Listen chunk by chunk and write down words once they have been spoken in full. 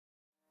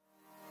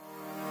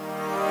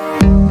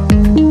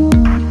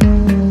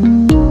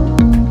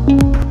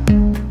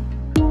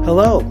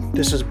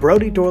This is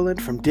Brody Dorland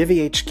from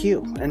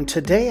DivvyHQ, and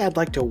today I'd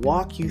like to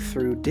walk you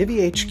through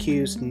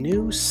DivvyHQ's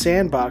new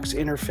Sandbox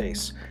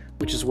interface,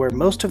 which is where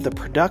most of the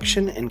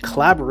production and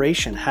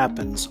collaboration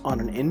happens on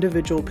an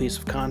individual piece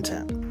of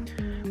content.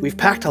 We've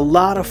packed a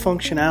lot of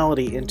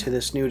functionality into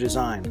this new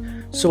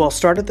design, so I'll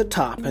start at the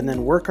top and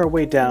then work our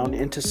way down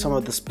into some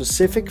of the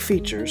specific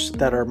features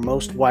that are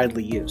most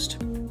widely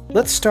used.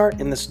 Let's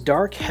start in this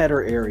dark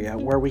header area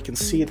where we can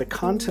see the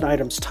content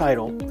item's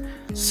title,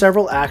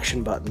 several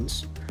action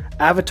buttons,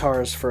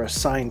 avatars for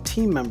assigned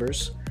team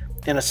members,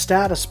 and a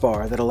status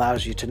bar that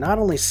allows you to not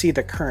only see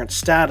the current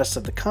status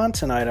of the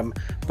content item,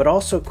 but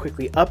also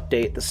quickly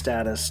update the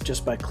status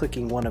just by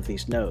clicking one of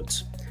these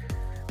nodes.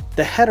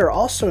 The header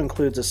also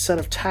includes a set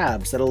of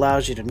tabs that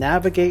allows you to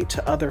navigate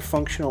to other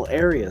functional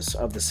areas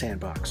of the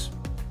sandbox.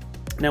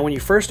 Now, when you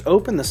first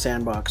open the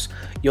sandbox,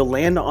 you'll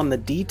land on the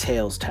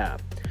Details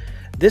tab.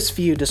 This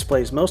view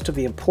displays most of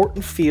the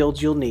important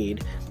fields you'll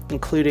need,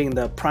 including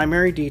the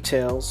primary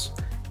details,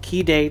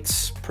 key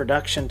dates,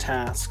 production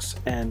tasks,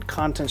 and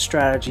content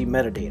strategy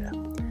metadata.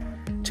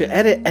 To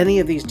edit any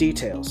of these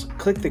details,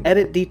 click the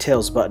Edit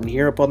Details button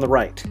here up on the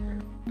right.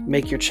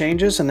 Make your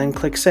changes and then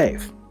click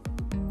Save.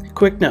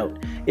 Quick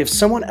note, if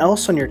someone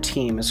else on your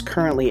team is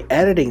currently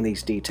editing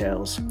these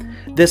details,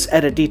 this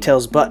Edit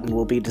Details button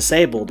will be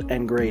disabled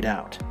and grayed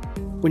out.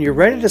 When you're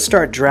ready to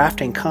start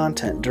drafting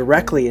content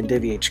directly in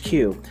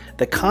DivvyHQ,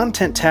 the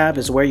Content tab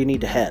is where you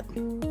need to head.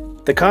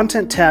 The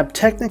Content tab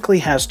technically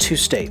has two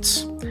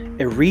states,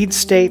 a read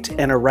state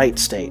and a write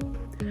state.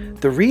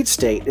 The read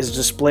state is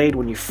displayed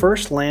when you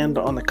first land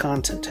on the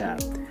Content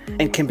tab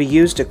and can be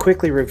used to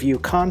quickly review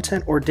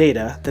content or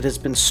data that has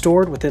been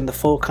stored within the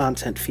full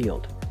content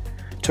field.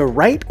 To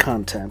write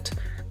content,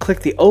 click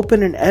the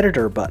Open an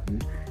Editor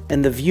button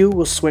and the view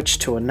will switch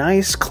to a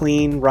nice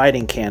clean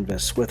writing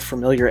canvas with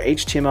familiar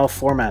HTML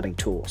formatting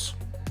tools.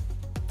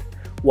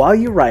 While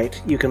you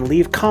write, you can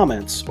leave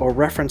comments or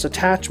reference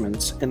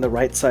attachments in the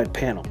right side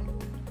panel.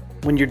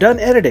 When you're done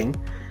editing,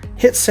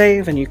 hit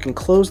save and you can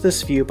close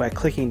this view by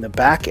clicking the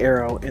back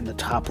arrow in the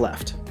top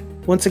left.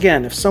 Once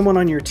again, if someone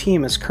on your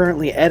team is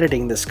currently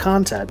editing this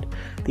content,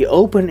 the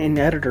Open an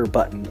Editor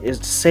button is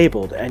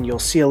disabled and you'll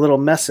see a little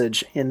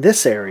message in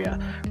this area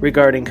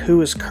regarding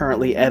who is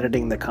currently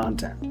editing the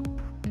content.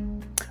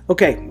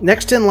 Okay,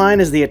 next in line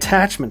is the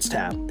Attachments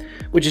tab,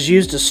 which is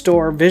used to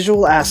store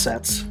visual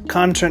assets,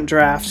 content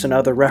drafts, and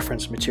other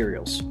reference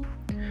materials.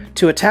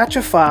 To attach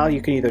a file,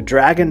 you can either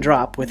drag and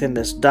drop within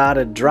this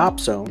dotted drop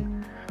zone.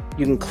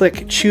 You can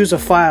click Choose a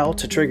File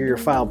to trigger your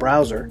file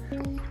browser,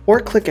 or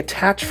click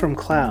Attach from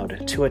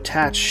Cloud to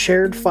attach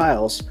shared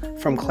files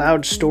from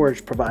cloud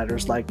storage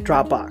providers like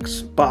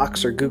Dropbox,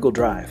 Box, or Google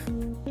Drive.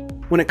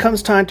 When it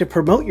comes time to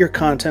promote your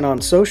content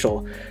on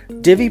social,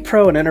 Divvy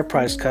Pro and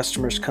Enterprise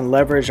customers can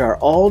leverage our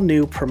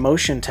all-new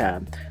Promotion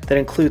tab that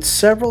includes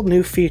several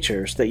new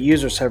features that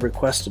users have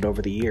requested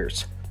over the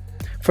years.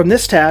 From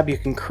this tab, you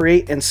can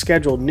create and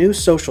schedule new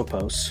social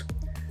posts,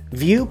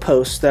 view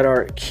posts that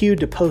are queued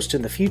to post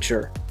in the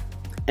future,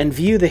 and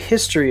view the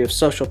history of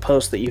social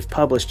posts that you've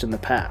published in the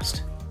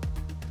past.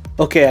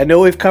 Okay, I know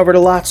we've covered a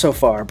lot so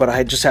far, but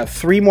I just have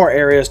 3 more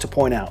areas to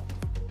point out.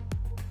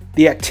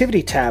 The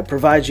Activity tab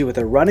provides you with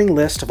a running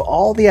list of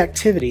all the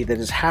activity that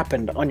has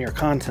happened on your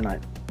content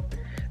item.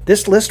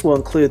 This list will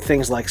include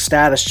things like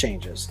status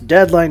changes,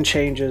 deadline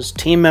changes,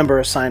 team member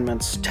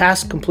assignments,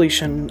 task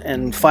completion,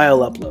 and file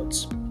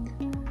uploads.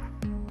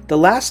 The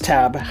last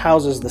tab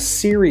houses the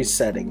series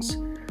settings,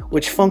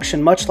 which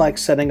function much like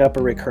setting up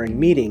a recurring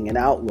meeting in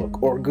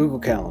Outlook or Google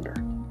Calendar.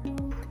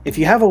 If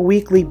you have a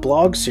weekly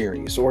blog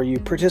series or you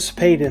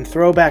participate in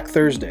Throwback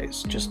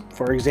Thursdays, just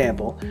for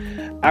example,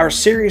 our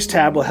Series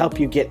tab will help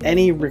you get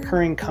any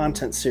recurring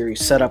content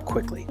series set up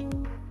quickly.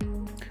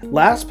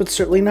 Last but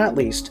certainly not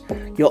least,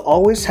 you'll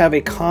always have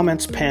a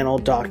Comments panel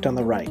docked on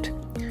the right.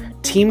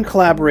 Team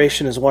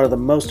collaboration is one of the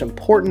most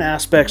important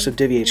aspects of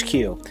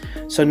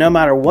DivvyHQ, so no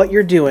matter what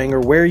you're doing or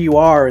where you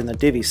are in the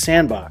Divvy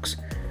Sandbox,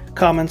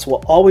 comments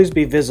will always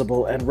be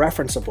visible and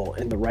referenceable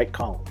in the right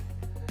column.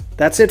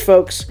 That's it,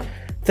 folks.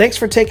 Thanks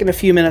for taking a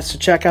few minutes to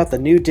check out the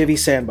new Divvy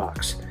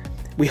Sandbox.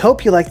 We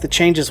hope you like the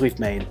changes we've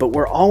made, but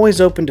we're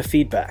always open to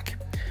feedback.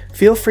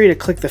 Feel free to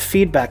click the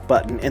feedback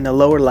button in the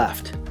lower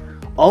left.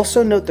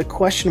 Also note the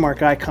question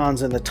mark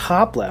icons in the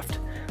top left,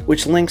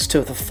 which links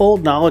to the full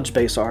knowledge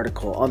base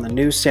article on the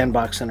new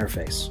Sandbox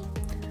interface.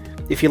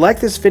 If you like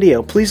this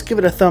video, please give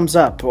it a thumbs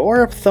up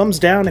or a thumbs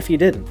down if you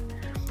didn't.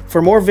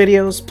 For more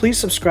videos, please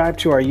subscribe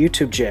to our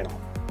YouTube channel.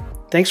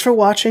 Thanks for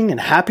watching and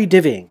happy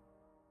divvying!